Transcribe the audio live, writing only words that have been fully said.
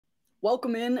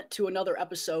Welcome in to another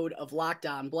episode of Locked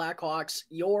On Blackhawks,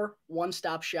 your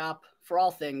one-stop shop for all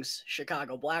things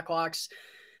Chicago Blackhawks.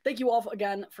 Thank you all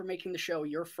again for making the show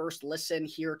your first listen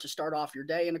here to start off your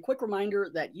day. And a quick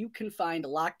reminder that you can find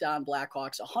Locked On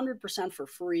Blackhawks 100% for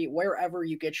free wherever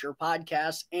you get your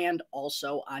podcasts and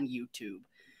also on YouTube.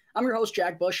 I'm your host,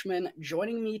 Jack Bushman.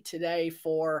 Joining me today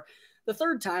for the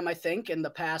third time, I think, in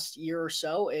the past year or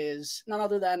so is none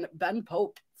other than Ben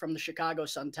Pope from the Chicago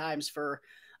Sun-Times for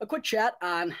a quick chat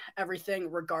on everything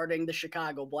regarding the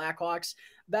Chicago Blackhawks.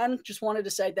 Ben, just wanted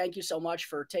to say thank you so much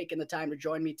for taking the time to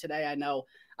join me today. I know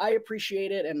I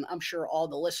appreciate it, and I'm sure all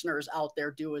the listeners out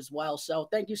there do as well. So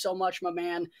thank you so much, my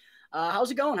man. How's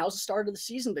it going? How's the start of the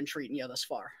season been treating you thus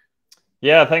far?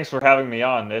 Yeah, thanks for having me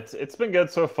on. It's been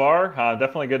good so far.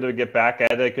 Definitely good to get back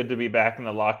at it. Good to be back in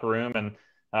the locker room and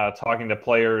talking to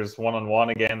players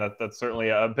one-on-one again. That's certainly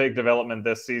a big development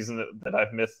this season that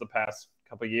I've missed the past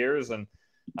couple of years. And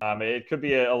it could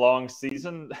be a long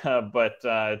season, but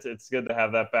it's good to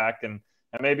have that back. And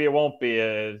maybe it won't be.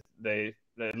 They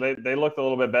looked a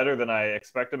little bit better than I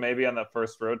expected maybe on that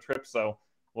first road trip. So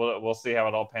we'll see how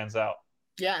it all pans out.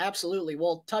 Yeah, absolutely.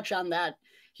 We'll touch on that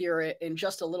here in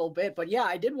just a little bit. But yeah,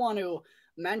 I did want to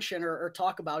mention or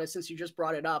talk about it since you just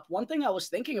brought it up. One thing I was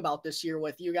thinking about this year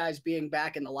with you guys being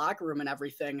back in the locker room and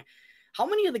everything, how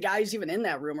many of the guys even in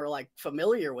that room are like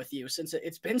familiar with you since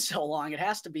it's been so long? It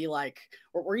has to be like,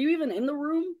 were you even in the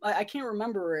room? I can't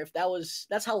remember if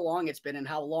that's how long it's been and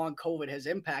how long COVID has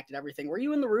impacted everything. Were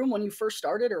you in the room when you first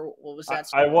started, or what was that?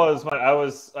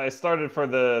 I started for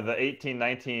the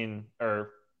 18-19 or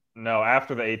no,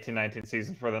 after the 18-19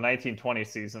 season for the 19-20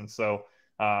 season. So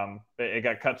it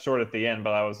got cut short at the end,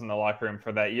 but I was in the locker room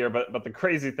for that year. But the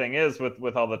crazy thing is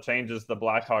with all the changes the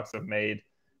Blackhawks have made,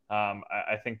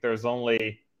 I think there's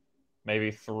only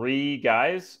maybe three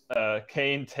guys,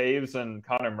 Kane, Toews, and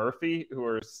Connor Murphy, who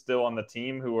are still on the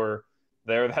team, who were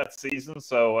there that season.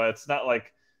 So it's not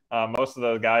like most of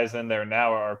the guys in there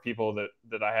now are people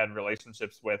that I had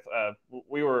relationships with.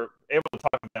 We were able to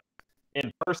talk to them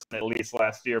in person at least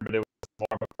last year, but it was more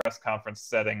of a press conference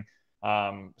setting.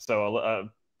 So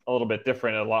a little bit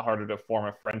different, a lot harder to form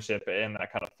a friendship in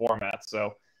that kind of format.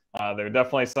 So there are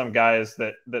definitely some guys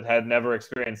that had never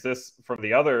experienced this from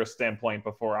the other standpoint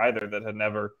before either, that had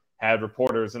never had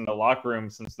reporters in the locker room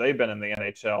since they've been in the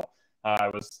NHL. I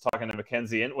was talking to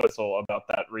Mackenzie Entwistle about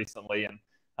that recently,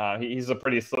 and he's a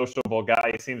pretty sociable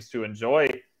guy. He seems to enjoy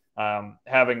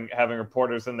having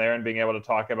reporters in there and being able to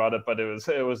talk about it, but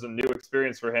it was a new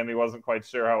experience for him. He wasn't quite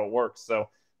sure how it works. So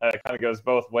it kind of goes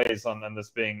both ways on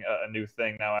this being a new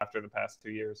thing now after the past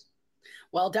 2 years.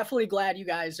 Well, definitely glad you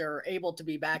guys are able to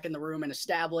be back in the room and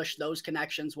establish those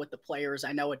connections with the players.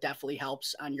 I know it definitely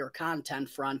helps on your content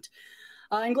front.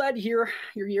 I'm glad to hear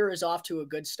your year is off to a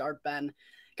good start, Ben.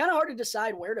 Kind of hard to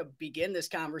decide where to begin this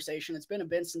conversation. It's been a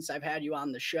bit since I've had you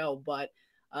on the show, but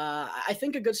I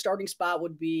think a good starting spot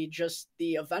would be just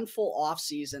the eventful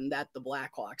offseason that the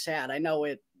Blackhawks had. I know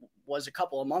it was a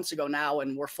couple of months ago now,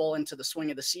 and we're full into the swing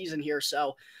of the season here,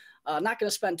 so not going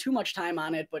to spend too much time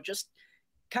on it, but just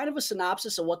kind of a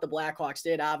synopsis of what the Blackhawks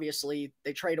did. Obviously,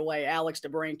 they trade away Alex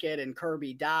DeBrincat and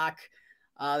Kirby Dach.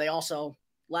 They also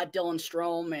let Dylan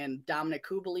Strome and Dominic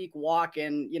Kubalik walk,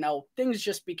 and, things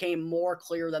just became more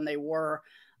clear than they were,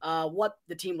 what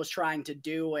the team was trying to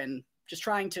do and just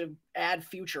trying to add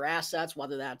future assets,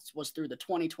 whether that was through the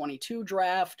 2022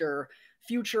 draft or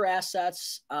future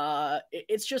assets.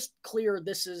 It's just clear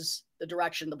this is the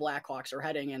direction the Blackhawks are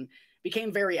heading, and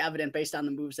became very evident based on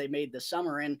the moves they made this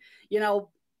summer. And,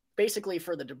 basically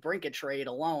for the DeBrincat trade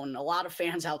alone, a lot of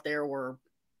fans out there were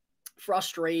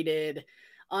frustrated,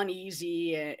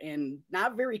 uneasy, and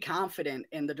not very confident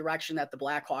in the direction that the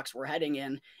Blackhawks were heading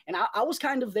in. And I was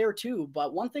kind of there too.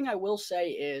 But one thing I will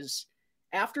say is,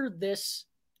 after this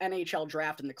NHL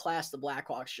draft and the class the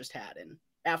Blackhawks just had, and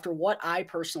after what I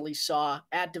personally saw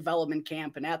at development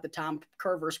camp and at the Tom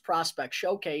Curver's prospect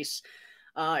showcase,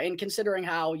 and considering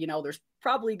how, there's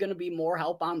probably going to be more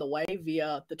help on the way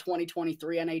via the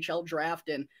 2023 NHL draft,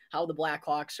 and how the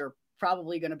Blackhawks are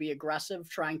probably going to be aggressive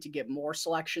trying to get more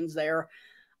selections there.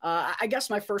 I guess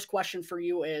my first question for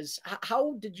you is,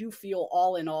 how did you feel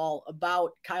all in all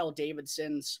about Kyle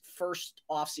Davidson's first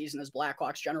offseason as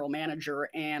Blackhawks general manager,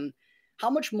 and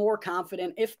how much more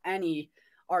confident, if any,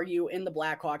 are you in the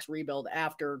Blackhawks rebuild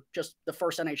after just the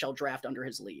first NHL draft under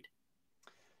his lead?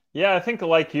 Yeah, I think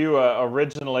like you,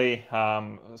 originally,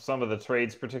 some of the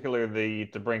trades, particularly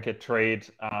the DeBrincat trade,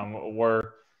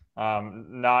 were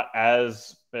not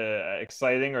as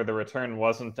exciting, or the return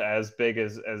wasn't as big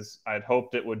as I'd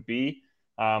hoped it would be.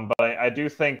 But I do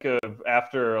think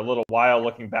after a little while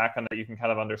looking back on it, you can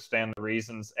kind of understand the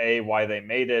reasons, A, why they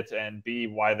made it, and B,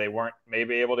 why they weren't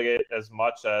maybe able to get as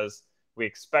much as we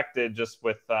expected, just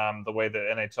with the way the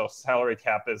NHL salary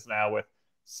cap is now, with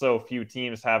so few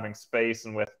teams having space,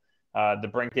 and with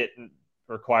DeBrincat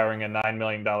requiring a $9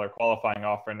 million qualifying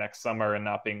offer next summer and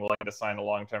not being willing to sign a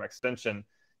long-term extension,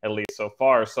 at least so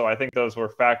far. So I think those were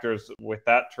factors with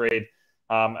that trade.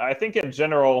 I think in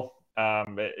general,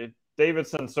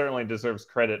 Davidson certainly deserves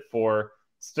credit for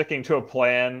sticking to a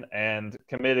plan and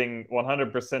committing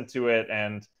 100% to it,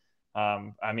 and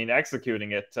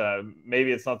executing it.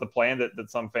 Maybe it's not the plan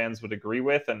that some fans would agree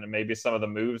with, and maybe some of the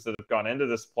moves that have gone into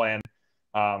this plan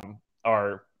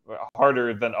are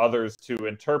harder than others to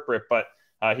interpret, but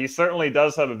he certainly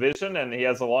does have a vision, and he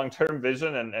has a long-term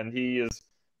vision, and he is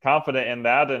confident in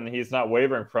that, and he's not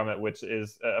wavering from it, which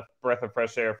is a breath of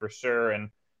fresh air for sure. And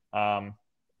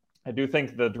I do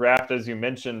think the draft, as you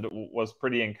mentioned, was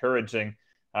pretty encouraging.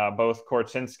 Both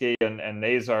Korchinski and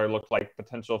Nazar look like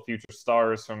potential future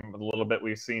stars from the little bit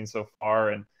we've seen so far.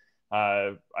 And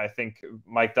I think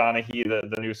Mike Donaghy,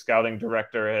 the new scouting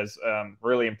director, has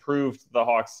really improved the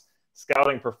Hawks'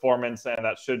 scouting performance, and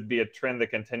that should be a trend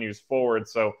that continues forward.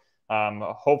 So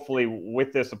hopefully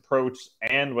with this approach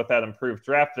and with that improved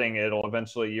drafting, it'll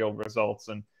eventually yield results.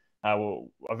 And we'll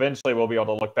be able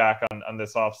to look back on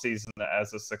this offseason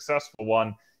as a successful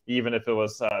one, even if it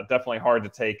was definitely hard to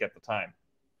take at the time.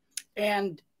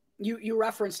 And you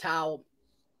referenced how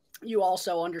you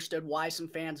also understood why some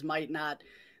fans might not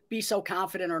be so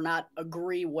confident or not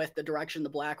agree with the direction the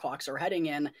Blackhawks are heading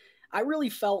in. I really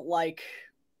felt like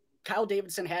Kyle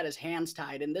Davidson had his hands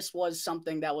tied, and this was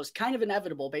something that was kind of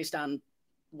inevitable based on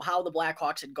how the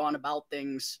Blackhawks had gone about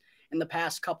things in the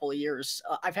past couple of years.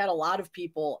 I've had a lot of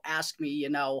people ask me,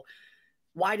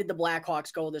 why did the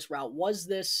Blackhawks go this route? Was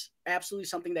this absolutely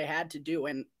something they had to do?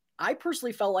 And I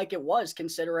personally felt like it was,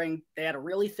 considering they had a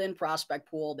really thin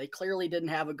prospect pool. They clearly didn't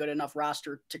have a good enough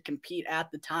roster to compete at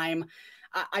the time.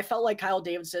 I felt like Kyle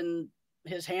Davidson,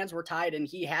 his hands were tied and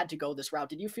he had to go this route.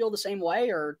 Did you feel the same way,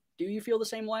 or do you feel the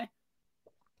same way?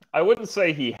 I wouldn't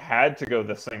say he had to go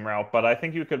the same route, but I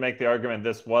think you could make the argument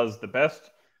this was the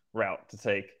best route to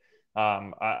take.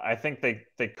 I think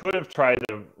they could have tried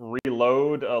to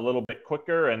reload a little bit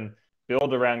quicker and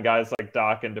build around guys like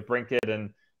Doc and DeBrincat,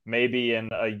 and maybe in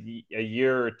a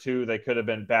year or two they could have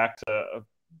been back to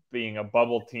being a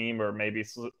bubble team, or maybe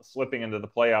slipping into the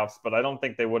playoffs. But I don't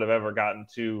think they would have ever gotten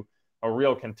to a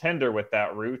real contender with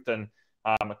that route. And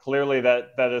clearly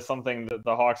that is something that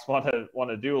the Hawks want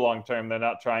to do long term. They're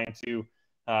not trying to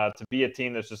be a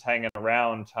team that's just hanging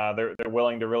around. They're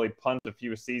willing to really punt a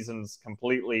few seasons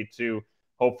completely to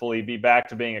hopefully be back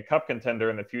to being a cup contender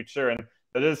in the future. And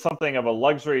that is something of a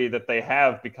luxury that they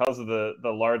have because of the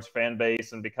large fan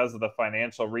base and because of the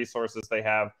financial resources they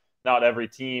have. Not every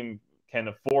team can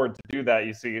afford to do that.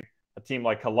 You see a team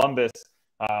like Columbus,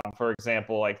 for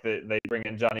example, like they bring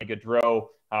in Johnny Gaudreau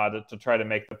to try to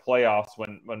make the playoffs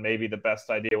when maybe the best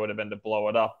idea would have been to blow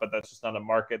it up, but that's just not a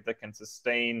market that can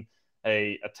sustain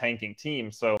a tanking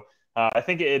team. So I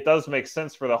think it does make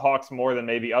sense for the Hawks more than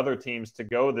maybe other teams to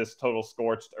go this total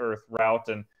scorched earth route.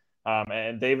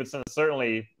 And Davidson is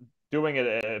certainly doing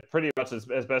it pretty much as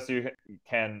best you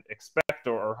can expect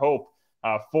or hope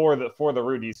for the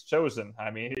route he's chosen.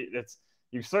 I mean,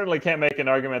 you certainly can't make an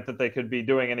argument that they could be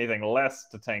doing anything less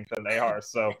to tank than they are.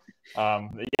 So,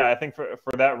 yeah, I think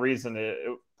for that reason, it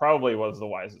probably was the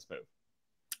wisest move.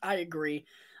 I agree.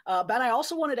 Ben, I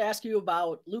also wanted to ask you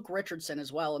about Luke Richardson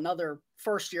as well, another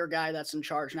first-year guy that's in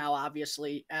charge now,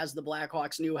 obviously, as the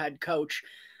Blackhawks' new head coach.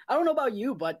 I don't know about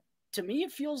you, but to me,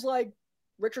 it feels like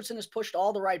Richardson has pushed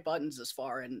all the right buttons this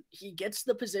far, and he gets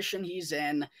the position he's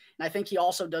in. And I think he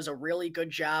also does a really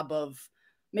good job of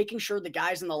making sure the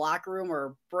guys in the locker room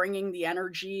are bringing the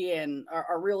energy and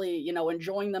are really,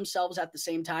 enjoying themselves at the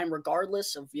same time,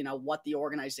 regardless of, what the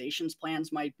organization's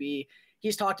plans might be.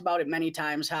 He's talked about it many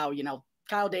times how,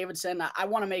 Kyle Davidson, I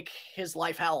want to make his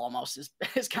life hell almost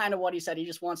is kind of what he said. He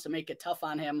just wants to make it tough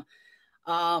on him.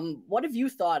 What have you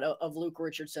thought of Luke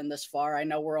Richardson this far? I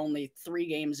know we're only 3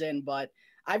 games in, but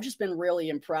I've just been really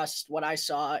impressed what I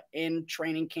saw in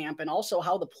training camp and also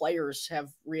how the players have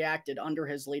reacted under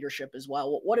his leadership as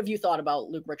well. What have you thought about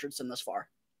Luke Richardson this far?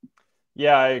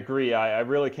 Yeah, I agree. I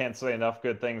really can't say enough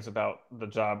good things about the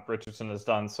job Richardson has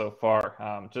done so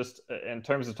far. Just in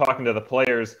terms of talking to the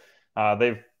players,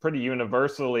 they've pretty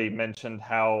universally mentioned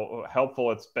how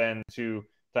helpful it's been to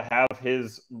have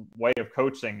his way of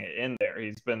coaching in there.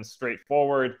 He's been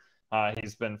straightforward.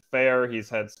 He's been fair. He's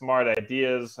had smart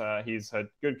ideas. He's had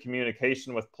good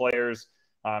communication with players.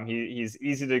 He's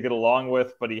easy to get along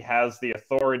with, but he has the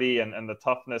authority and the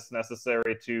toughness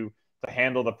necessary to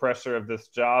handle the pressure of this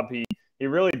job. He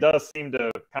really does seem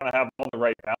to kind of have all the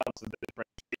right balance of the different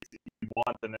traits that you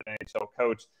want in an NHL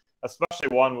coach, especially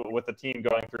one with a team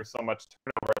going through so much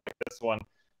turnover like this one.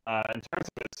 In terms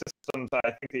of his systems, I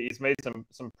think that he's made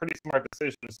some pretty smart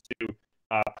decisions to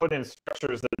put in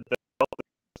structures that help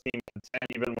the team contend,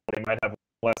 even when they might have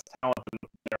less talent than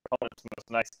their opponents most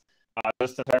nights.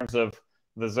 Just in terms of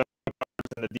the zone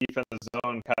and the defensive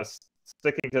zone, kind of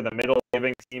sticking to the middle,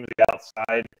 giving teams the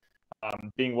outside,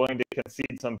 being willing to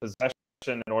concede some possession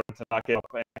in order to not give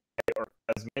up or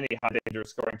as many high danger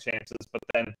scoring chances. But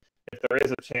then if there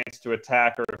is a chance to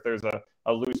attack, or if there's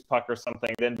a loose puck or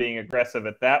something, then being aggressive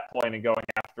at that point and going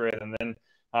after it. And then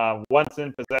once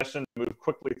in possession, move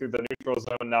quickly through the neutral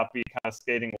zone, not be kind of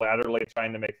skating laterally,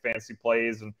 trying to make fancy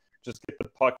plays, and just get the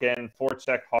puck in,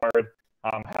 forecheck hard,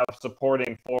 have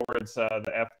supporting forwards,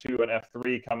 the F2 and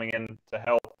F3 coming in to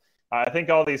help. I think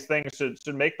all these things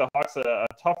should make the Hawks a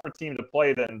tougher team to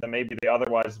play than maybe they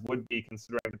otherwise would be,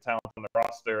 considering the talent on the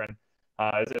roster. And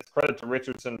it's credit to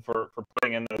Richardson for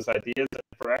putting in those ideas and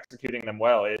for executing them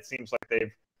well. It seems like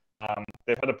they've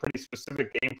had a pretty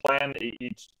specific game plan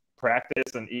each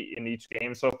practice and in each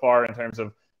game so far, in terms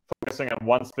of focusing on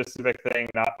one specific thing,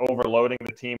 not overloading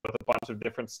the team with a bunch of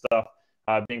different stuff,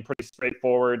 being pretty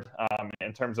straightforward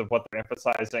in terms of what they're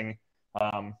emphasizing.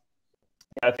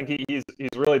 I think he's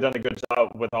really done a good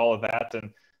job with all of that,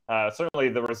 and certainly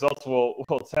the results will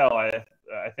tell. I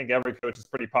think every coach is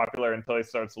pretty popular until he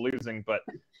starts losing, but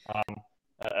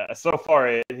so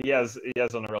far he has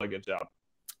done a really good job.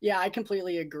 Yeah, I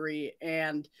completely agree.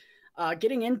 And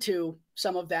getting into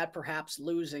some of that perhaps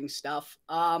losing stuff,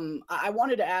 I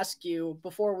wanted to ask you,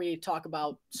 before we talk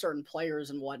about certain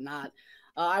players and whatnot,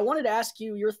 I wanted to ask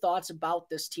you your thoughts about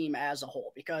this team as a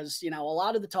whole, because, a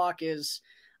lot of the talk is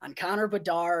on Connor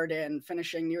Bedard and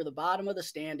finishing near the bottom of the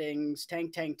standings,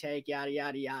 tank, yada,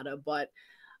 yada, yada. But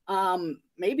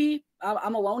maybe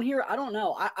I'm alone here. I don't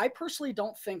know. I personally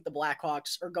don't think the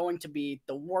Blackhawks are going to be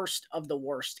the worst of the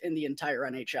worst in the entire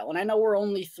NHL. And I know we're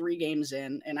only 3 games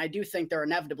in, and I do think they're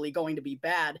inevitably going to be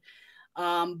bad.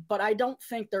 But I don't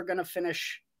think they're going to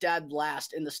finish dead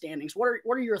last in the standings. What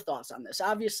are your thoughts on this?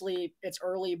 Obviously, it's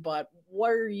early, but what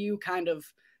are you kind of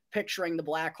picturing the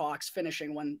Blackhawks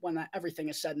finishing when everything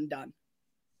is said and done?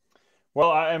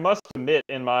 Well, I must admit,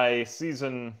 in my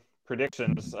season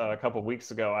predictions a couple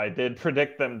weeks ago, I did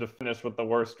predict them to finish with the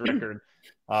worst record.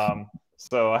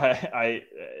 So I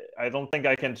don't think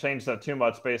I can change that too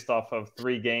much based off of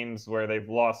 3 games where they've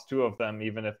lost 2 of them,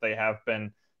 even if they have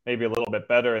been maybe a little bit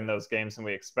better in those games than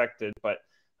we expected. But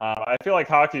I feel like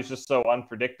hockey is just so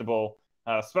unpredictable,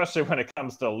 especially when it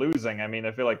comes to losing. I mean,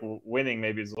 I feel like winning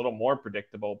maybe is a little more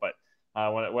predictable, but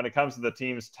when it comes to the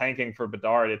teams tanking for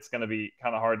Bedard, it's going to be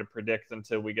kind of hard to predict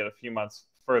until we get a few months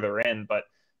further in. But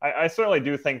I certainly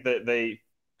do think that they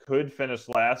could finish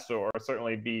last, or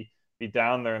certainly be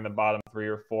down there in the bottom 3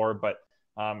 or 4. But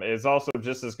it is also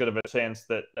just as good of a chance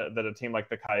that a team like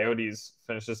the Coyotes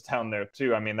finishes down there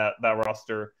too. I mean, that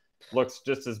roster looks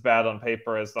just as bad on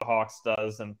paper as the Hawks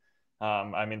does, and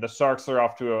I mean, the Sharks are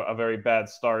off to a very bad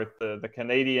start. The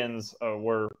Canadians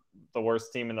were the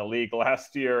worst team in the league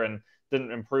last year and didn't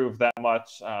improve that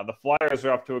much. The Flyers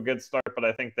are off to a good start, but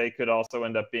I think they could also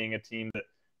end up being a team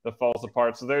that falls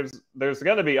apart. So there's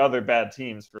going to be other bad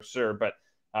teams for sure, but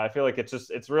I feel like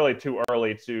it's really too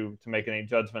early to make any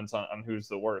judgments on who's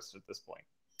the worst at this point.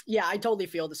 Yeah, I totally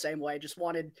feel the same way. Just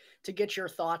wanted to get your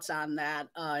thoughts on that.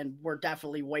 And we're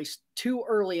definitely too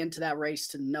early into that race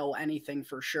to know anything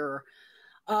for sure.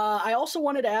 I also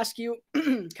wanted to ask you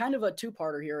kind of a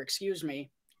 2-parter here, excuse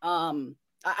me.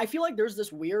 I feel like there's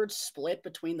this weird split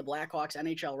between the Blackhawks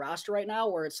NHL roster right now,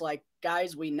 where it's like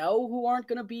guys we know who aren't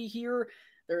going to be here.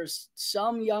 There's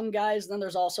some young guys. Then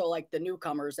there's also like the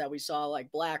newcomers that we saw,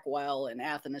 like Blackwell and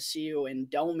Athanasiou and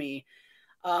Domi.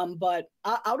 But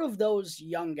out of those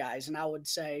young guys, and I would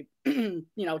say,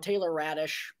 Taylor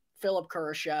Radish, Philip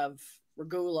Kurashev,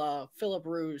 Regula, Philip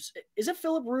Ruse. Is it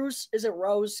Philip Ruse? Is it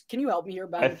Rose? Can you help me here,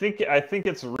 Ben? I think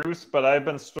it's Ruse, but I've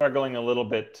been struggling a little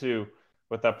bit too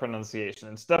with that pronunciation.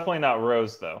 It's definitely not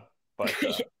Rose though. But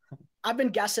I've been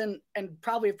guessing and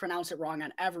probably have pronounced it wrong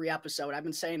on every episode. I've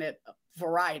been saying it a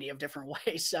variety of different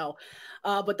ways. So,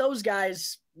 but those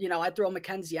guys, I throw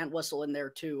Mackenzie Entwistle in there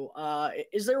too.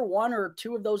 Is there 1 or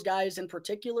 2 of those guys in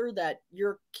particular that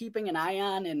you're keeping an eye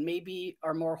on and maybe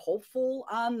are more hopeful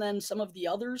on than some of the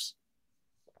others?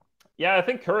 Yeah, I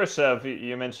think Kurashev,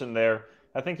 you mentioned there,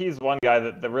 I think he's one guy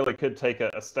that really could take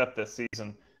a step this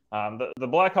season. The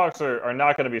Blackhawks are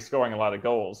not going to be scoring a lot of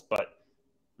goals, but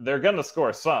they're going to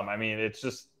score some. I mean, it's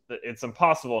just it's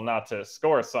impossible not to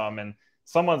score some, and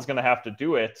someone's going to have to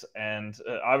do it. And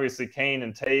obviously Kane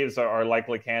and Toews are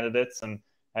likely candidates,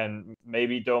 and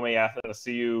maybe Domi,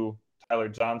 Athanasiou, Tyler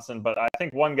Johnson. But I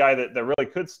think one guy that really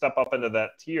could step up into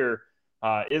that tier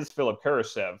is Philip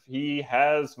Kurashev. He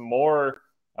has more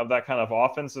of that kind of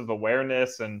offensive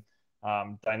awareness and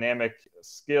dynamic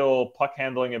skill, puck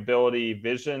handling ability,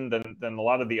 vision than a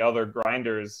lot of the other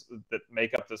grinders that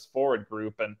make up this forward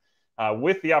group. And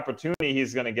with the opportunity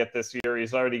he's going to get this year,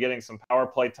 he's already getting some power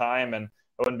play time, and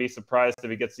I wouldn't be surprised if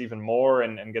he gets even more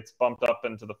and gets bumped up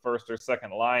into the first or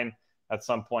second line at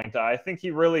some point. I think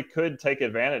he really could take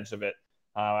advantage of it.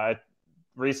 I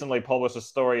recently published a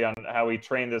story on how he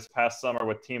trained this past summer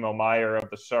with Timo Meier of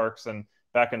the Sharks and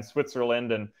back in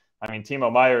Switzerland. And I mean,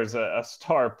 Timo Meier is a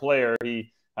star player.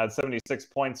 He had 76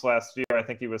 points last year. I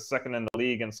think he was second in the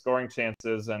league in scoring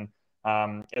chances. And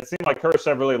it seemed like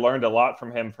Kurashev really learned a lot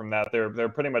from him from that. They're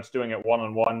pretty much doing it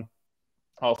one-on-one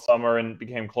all summer and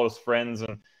became close friends.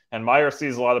 And Meier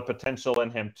sees a lot of potential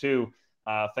in him too.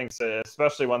 Thinks that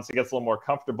especially once he gets a little more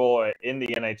comfortable in the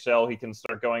NHL, he can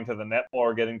start going to the net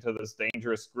more, getting to this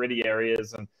dangerous, gritty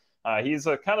areas. And he's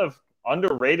a kind of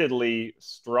underratedly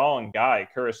strong guy,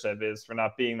 Kurashev is, for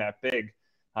not being that big,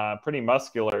 pretty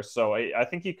muscular. So I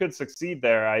think he could succeed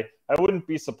there. I wouldn't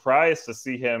be surprised to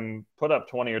see him put up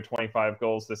 20 or 25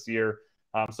 goals this year.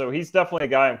 So he's definitely a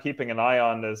guy I'm keeping an eye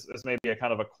on as maybe a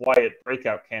kind of a quiet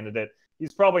breakout candidate.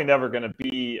 He's probably never going to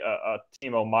be a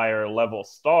Timo Meier level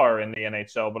star in the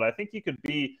NHL, but I think he could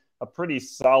be a pretty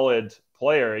solid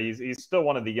player. He's still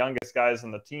one of the youngest guys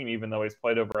on the team, even though he's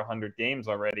played over 100 games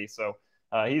already. So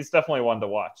he's definitely one to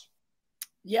watch.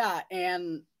 Yeah,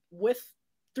 and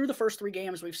through the first 3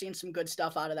 games, we've seen some good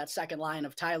stuff out of that second line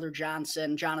of Tyler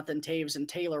Johnson, Jonathan Toews, and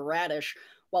Taylor Radish.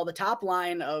 While the top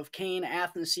line of Kane,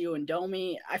 Athanasiou, and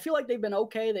Domi, I feel like they've been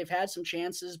okay. They've had some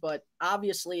chances, but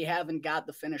obviously haven't got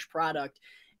the finished product.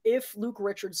 If Luke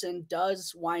Richardson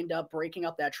does wind up breaking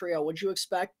up that trio, would you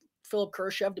expect Philip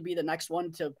Kurashev to be the next one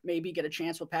to maybe get a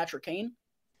chance with Patrick Kane?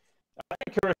 I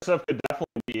think Kurashev could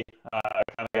definitely be a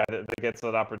kind of guy that gets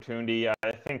that opportunity.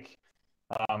 I think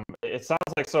it sounds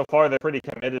like so far they're pretty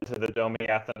committed to the Domi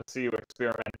Athanasiou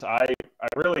experiment. I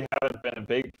really haven't been a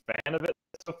big fan of it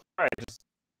so far. I just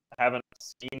haven't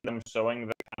seen them showing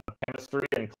the kind of chemistry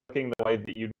and clicking the way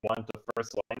that you'd want the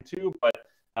first line to. But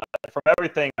from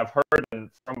everything I've heard and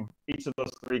from each of those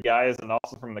 3 guys and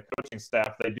also from the coaching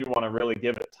staff, they do want to really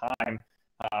give it time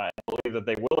and believe that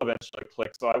they will eventually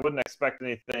click. So I wouldn't expect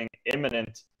anything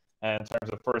imminent in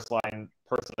terms of first line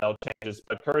personnel changes.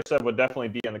 But Kurashev would definitely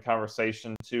be in the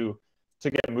conversation to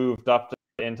get moved up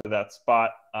into that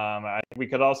spot. We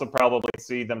could also probably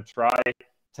see them try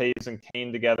Toews and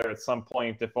Kane together at some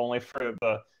point, if only for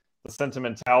the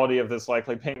sentimentality of this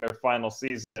likely being their final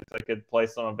season. If they could play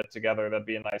some of it together, that'd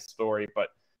be a nice story. But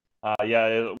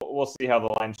we'll see how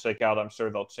the lines shake out. I'm sure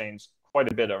they'll change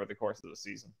quite a bit over the course of the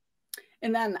season.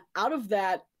 And then out of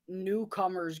that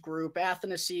newcomers group,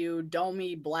 Athanasiou,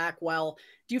 Domi, Blackwell,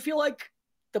 do you feel like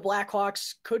the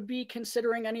Blackhawks could be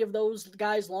considering any of those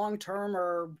guys long-term,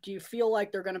 or do you feel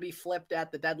like they're going to be flipped at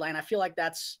the deadline? I feel like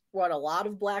that's what a lot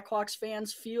of Blackhawks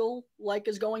fans feel like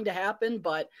is going to happen,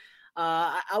 but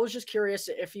I was just curious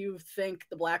if you think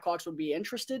the Blackhawks would be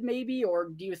interested maybe, or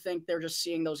do you think they're just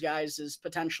seeing those guys as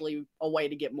potentially a way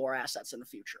to get more assets in the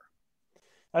future?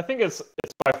 I think it's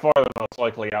by far the most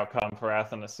likely outcome for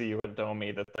Athanasiou and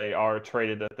Domi that they are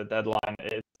traded at the deadline.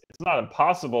 It's not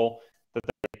impossible that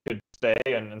they could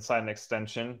stay and sign an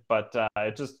extension, but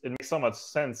it makes so much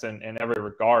sense in every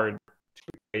regard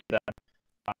to trade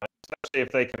them, especially if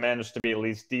they can manage to be at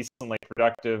least decently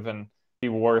productive and be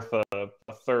worth a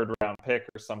 3rd round pick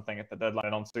or something at the deadline. I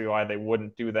don't see why they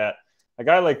wouldn't do that. A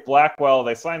guy like Blackwell,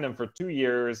 they signed him for 2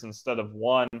 years instead of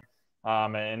 1,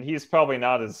 and he's probably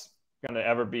not going to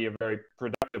ever be a very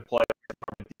productive player,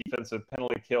 a defensive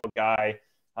penalty kill guy,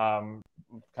 kind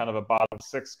of a bottom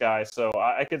 6 guy. So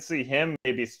I could see him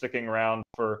maybe sticking around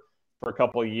for a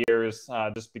couple of years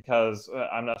just because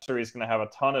I'm not sure he's going to have a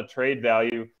ton of trade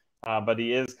value, but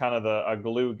he is kind of a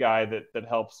glue guy that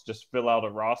helps just fill out a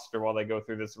roster while they go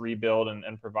through this rebuild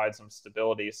and provide some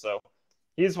stability. So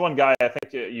he's one guy I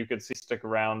think you could see stick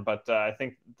around, but I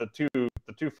think the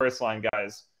two first line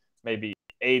guys maybe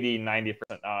 80-90%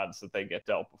 odds that they get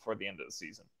dealt before the end of the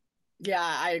season. Yeah,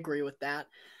 I agree with that.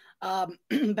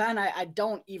 Ben, I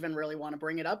don't even really want to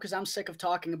bring it up because I'm sick of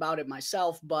talking about it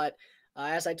myself, but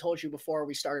as I told you before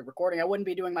we started recording, I wouldn't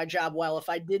be doing my job well if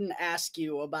I didn't ask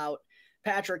you about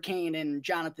Patrick Kane and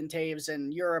Jonathan Toews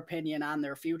and your opinion on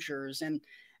their futures. And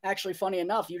actually, funny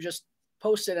enough, you just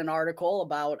posted an article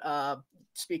about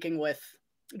speaking with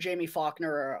Jamie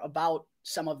Faulkner about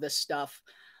some of this stuff.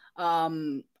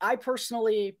 I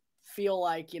personally feel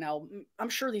like, I'm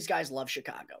sure these guys love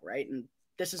Chicago, right? And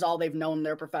this is all they've known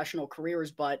their professional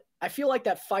careers, but I feel like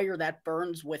that fire that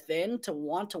burns within to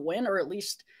want to win, or at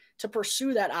least to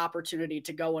pursue that opportunity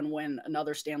to go and win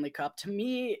another Stanley Cup, to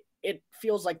me, it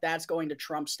feels like that's going to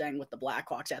trump staying with the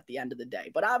Blackhawks at the end of the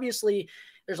day. But obviously,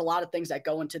 there's a lot of things that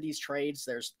go into these trades.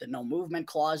 There's the no movement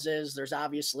clauses. There's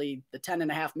obviously the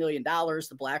 $10.5 million.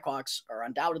 The Blackhawks are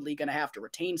undoubtedly going to have to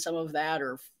retain some of that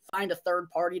or find a third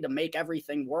party to make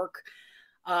everything work.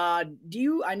 I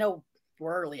know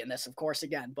we're early in this, of course,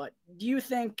 again, but do you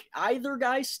think either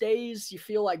guy stays? You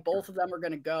feel like both of them are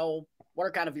going to go? What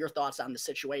are kind of your thoughts on the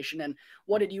situation, and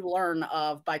what did you learn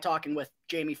by talking with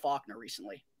Jamie Faulkner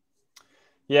recently?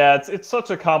 Yeah, it's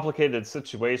such a complicated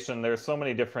situation. There's so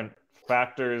many different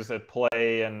factors at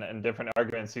play and different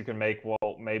arguments you can make.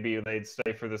 Well, maybe they'd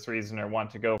stay for this reason or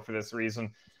want to go for this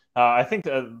reason. I think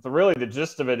the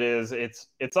gist of it is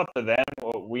it's up to them.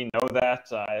 We know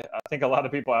that. I think a lot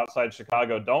of people outside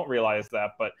Chicago don't realize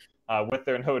that, but with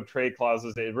their no trade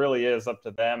clauses, it really is up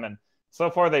to them. And so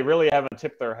far, they really haven't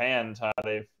tipped their hand.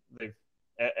 They've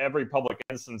every public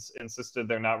instance insisted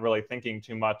they're not really thinking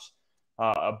too much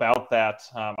about that.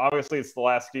 Obviously, it's the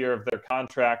last year of their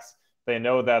contracts. They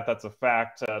know that. That's a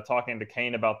fact. Talking to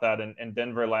Kane about that in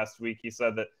Denver last week, he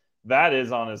said that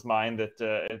is on his mind, that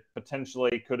it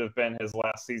potentially could have been his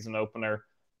last season opener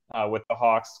with the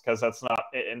Hawks, because that's not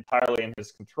entirely in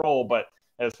his control. But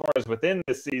as far as within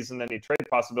this season, any trade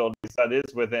possibilities, that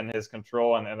is within his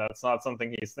control, and that's not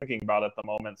something he's thinking about at the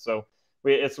moment. So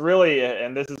it's really,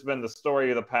 and this has been the story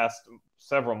of the past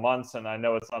several months, and I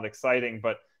know it's not exciting,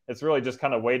 but it's really just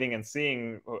kind of waiting and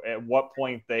seeing at what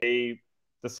point they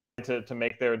decide to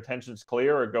make their intentions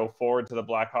clear or go forward to the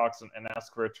Blackhawks and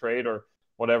ask for a trade or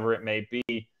whatever it may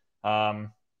be.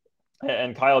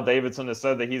 And Kyle Davidson has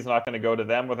said that he's not going to go to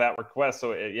them with that request.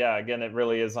 So, again, it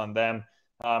really is on them.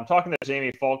 I'm talking to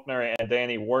Jamie Faulkner and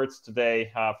Danny Wirtz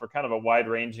today for kind of a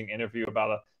wide-ranging interview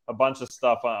about a bunch of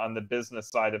stuff on the business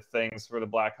side of things for the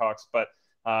Blackhawks. But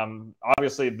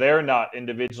obviously, they're not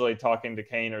individually talking to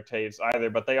Kane or Toews either,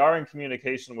 but they are in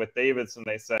communication with Davidson,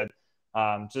 they said,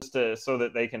 so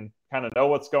that they can kind of know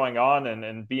what's going on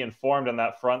and be informed on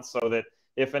that front, so that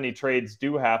if any trades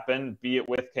do happen, be it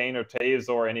with Kane or Toews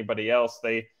or anybody else,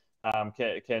 they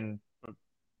can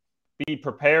be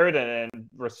prepared and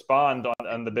respond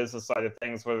on the business side of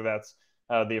things, whether that's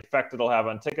the effect it'll have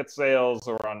on ticket sales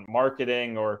or on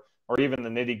marketing or even the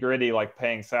nitty-gritty, like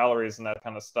paying salaries and that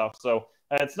kind of stuff. So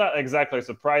it's not exactly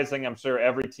surprising. I'm sure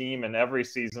every team and every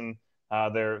season,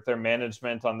 their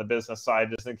management on the business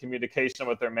side is in communication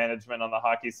with their management on the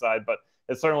hockey side, but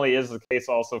it certainly is the case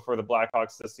also for the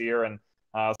Blackhawks this year, and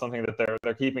something that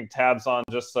they're keeping tabs on,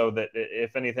 just so that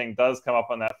if anything does come up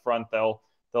on that front, they'll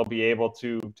be able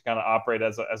to kind of operate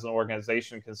as an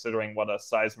organization, considering what a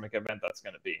seismic event that's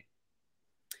going to be.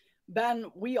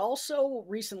 Ben, we also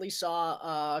recently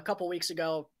saw a couple weeks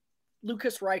ago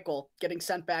Lukas Reichel getting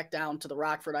sent back down to the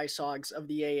Rockford Ice Hogs of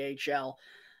the AHL.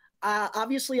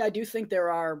 Obviously, I do think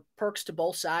there are perks to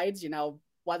both sides,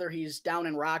 whether he's down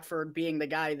in Rockford, being the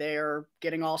guy there,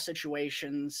 getting all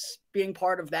situations, being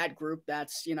part of that group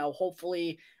that's,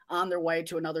 hopefully on their way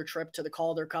to another trip to the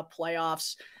Calder Cup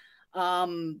playoffs.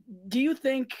 Do you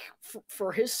think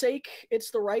for his sake,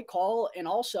 it's the right call? And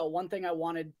also, one thing I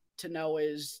wanted to know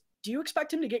is, do you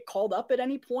expect him to get called up at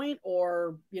any point?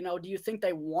 Or, do you think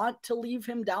they want to leave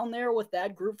him down there with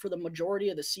that group for the majority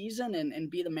of the season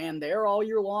and be the man there all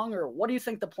year long? Or what do you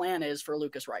think the plan is for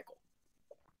Lukas Reichel?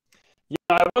 Yeah,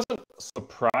 I wasn't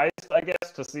surprised, I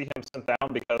guess, to see him sent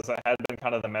down, because that had been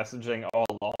kind of the messaging all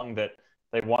along, that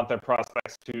they want their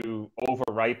prospects to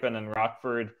over-ripen in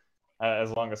Rockford as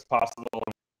long as possible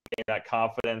and gain that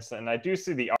confidence. And I do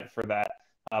see the art for that.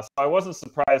 So I wasn't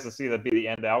surprised to see that be the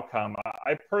end outcome.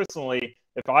 I personally,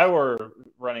 if I were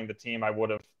running the team, I would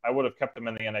have kept him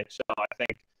in the NHL. I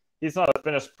think he's not a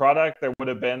finished product. There would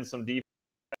have been some deep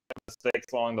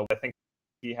mistakes along the way. I think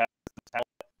he has the talent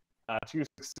to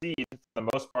succeed for the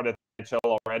most part at the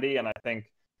NHL already, and I think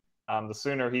the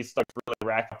sooner he starts to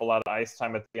really rack up a lot of ice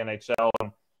time at the NHL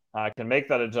and can make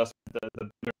that adjustment, the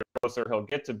closer he'll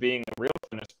get to being a real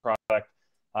finished product.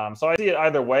 So I see it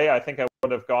either way. I think I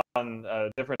would have gone a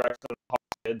different direction than Hawks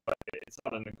did, but it's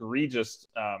not an egregious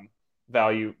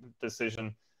value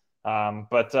decision.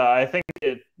 But I think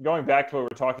going back to what we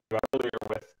were talking about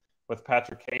earlier with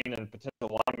Patrick Kane and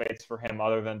potential line mates for him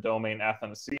other than Domi and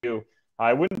Athanasiou,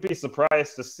 I wouldn't be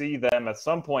surprised to see them at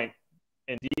some point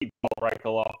indeed call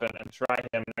Reichel up and try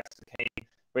him next to Kane.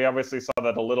 We obviously saw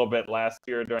that a little bit last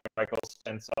year during Reichel's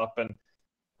stints up, and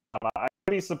I'd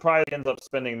be surprised he ends up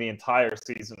spending the entire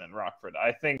season in Rockford.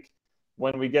 I think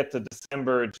when we get to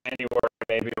December, January,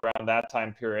 maybe around that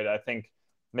time period, I think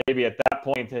maybe at that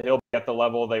point he'll be at the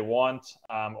level they want,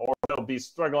 or he'll be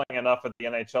struggling enough at the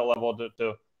NHL level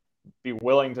to be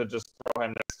willing to just throw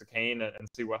him next to Kane and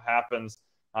see what happens.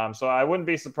 So I wouldn't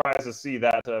be surprised to see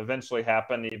that eventually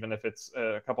happen, even if it's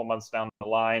a couple months down the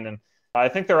line. And I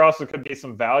think there also could be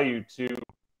some value to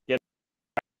get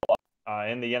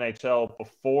in the NHL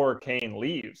before Kane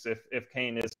leaves. If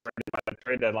Kane is ready by the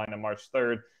trade deadline on March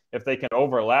 3rd, if they can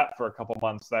overlap for a couple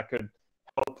months, that could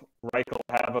help Reichel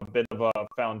have a bit of a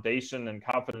foundation and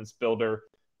confidence builder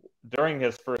during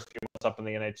his first few months up in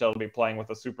the NHL, to be playing with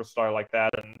a superstar like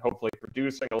that and hopefully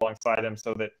producing alongside him,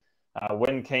 so that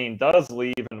when Kane does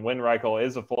leave and when Reichel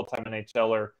is a full-time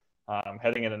NHLer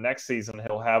heading into next season,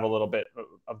 he'll have a little bit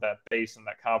of that base and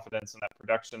that confidence and that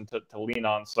production to lean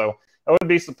on. So I wouldn't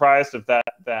be surprised if that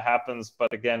happens,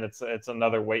 but again, it's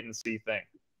another wait and see thing.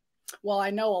 Well, I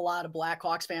know a lot of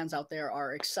Blackhawks fans out there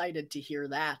are excited to hear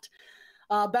that.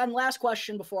 Ben, last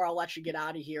question before I'll let you get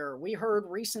out of here. We heard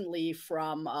recently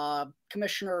from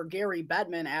Commissioner Gary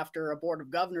Bettman after a Board of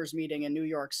Governors meeting in New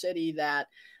York City that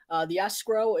the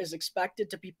escrow is expected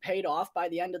to be paid off by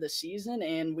the end of the season,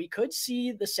 and we could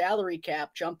see the salary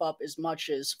cap jump up as much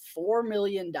as $4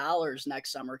 million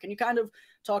next summer. Can you kind of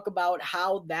talk about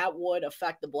how that would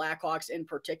affect the Blackhawks in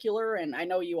particular? And I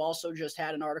know you also just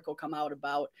had an article come out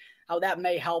about how that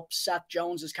may help Seth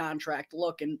Jones's contract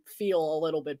look and feel a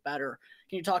little bit better.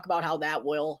 Can you talk about how that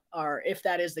will, or if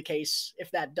that is the case,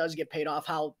 if that does get paid off,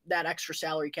 how that extra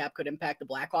salary cap could impact the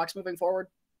Blackhawks moving forward?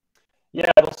 Yeah,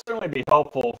 it'll certainly be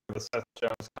helpful for the Seth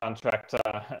Jones contract.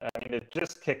 I mean, it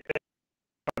just kicked in.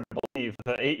 I believe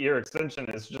the 8-year extension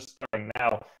is just starting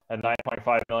now at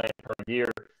 $9.5 million per year.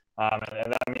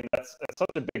 And I mean, that's such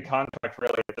a big contract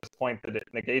really at this point that it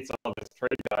negates all of his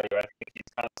trade value. I think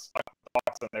he's kind of stuck with the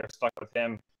Hawks and they're stuck with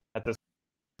him at this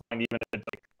point, even if it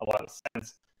makes a lot of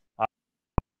sense.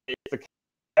 If the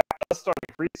cap does start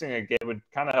increasing again, it would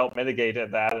kind of help mitigate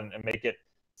that and make it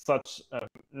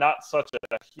not such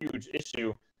a huge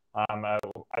issue. I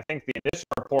think the initial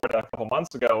report a couple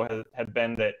months ago had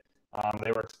been that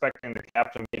they were expecting the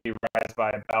cap to maybe rise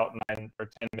by about 9 or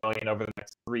 10 million over the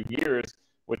next 3 years,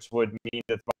 which would mean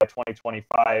that by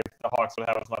 2025, the Hawks would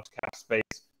have as much cap space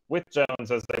with Jones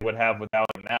as they would have without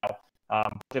him now.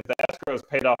 But if the escrow is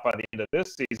paid off by the end of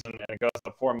this season and it goes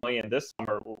to $4 million this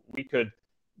summer, we could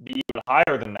be even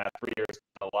higher than that 3 years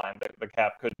down the line. The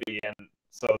cap could be, and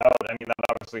so that would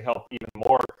obviously help even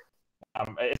more.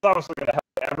 It's obviously going to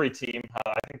help every team.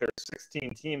 I think there's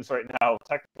 16 teams right now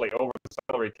technically over the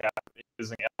salary cap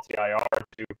using LTIR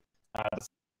to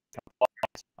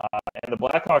and the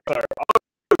Blackhawks are,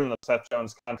 other than the Seth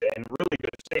Jones contract, in really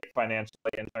good shape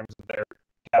financially in terms of their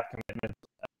cap commitment.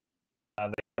 They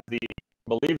have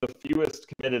I believe the fewest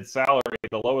committed salary,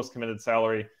 the lowest committed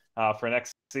salary for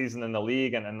next season in the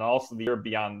league, and also the year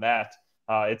beyond that.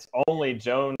 It's only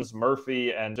Jones,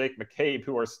 Murphy, and Jake McCabe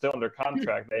who are still under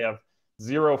contract. They have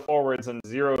 0 forwards and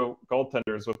 0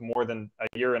 goaltenders with more than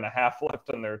a year and a half left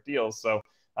in their deals. So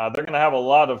they're going to have a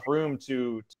lot of room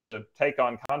to take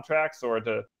on contracts or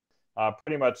to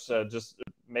pretty much just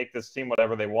make this team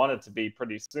whatever they want it to be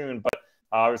pretty soon. But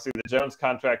obviously the Jones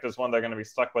contract is one they're going to be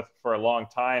stuck with for a long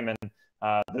time, and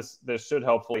this should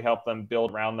hopefully help them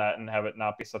build around that and have it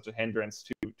not be such a hindrance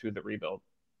to the rebuild.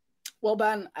 Well,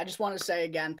 Ben, I just want to say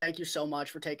again, thank you so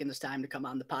much for taking this time to come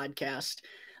on the podcast.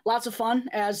 Lots of fun,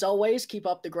 as always. Keep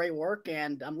up the great work,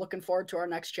 and I'm looking forward to our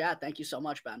next chat. Thank you so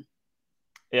much, Ben.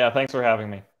 Yeah, thanks for having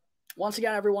me. Once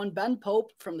again, everyone, Ben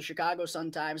Pope from the Chicago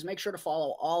Sun-Times. Make sure to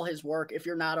follow all his work if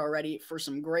you're not already for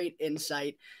some great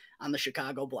insight on the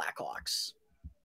Chicago Blackhawks.